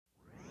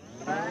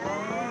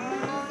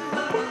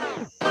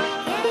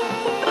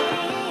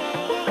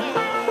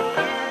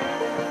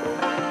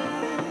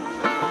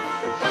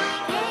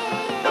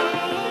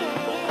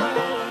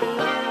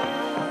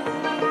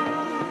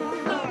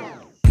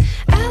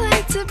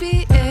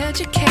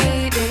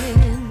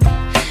educated,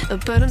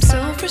 but I'm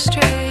so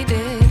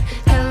frustrated.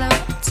 Hello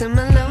to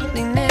my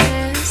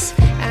loneliness.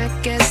 I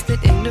guess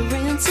that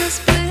ignorance is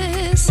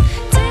bliss.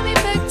 Take me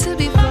back to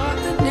before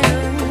the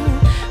noon.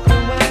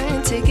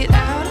 Rewind, take it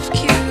out of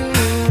cue.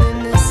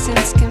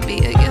 Innocence can be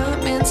a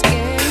young man's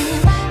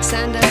game.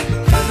 Signed up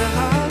for the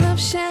hall of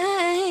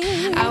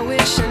shame. I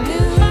wish I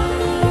knew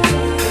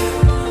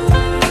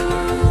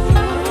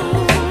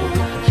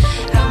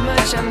how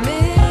much I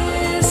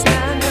miss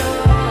not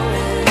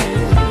knowing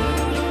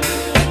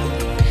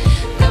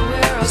that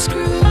we're all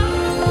screwed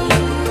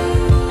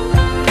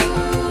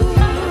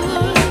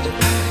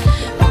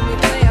when we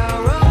play our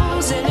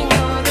roles and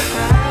ignore the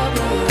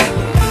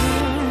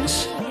problems.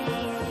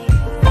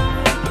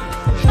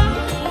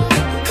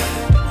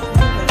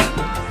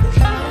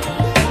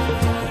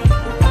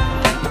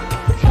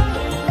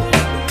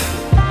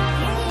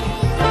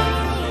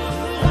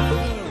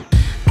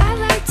 I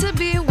like to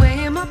be away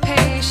in my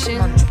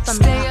patience.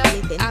 Stay up,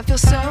 I feel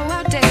so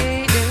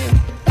outdated.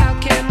 How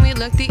can we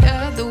look the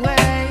other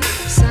way?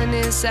 Sun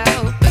is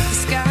out, but the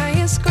sky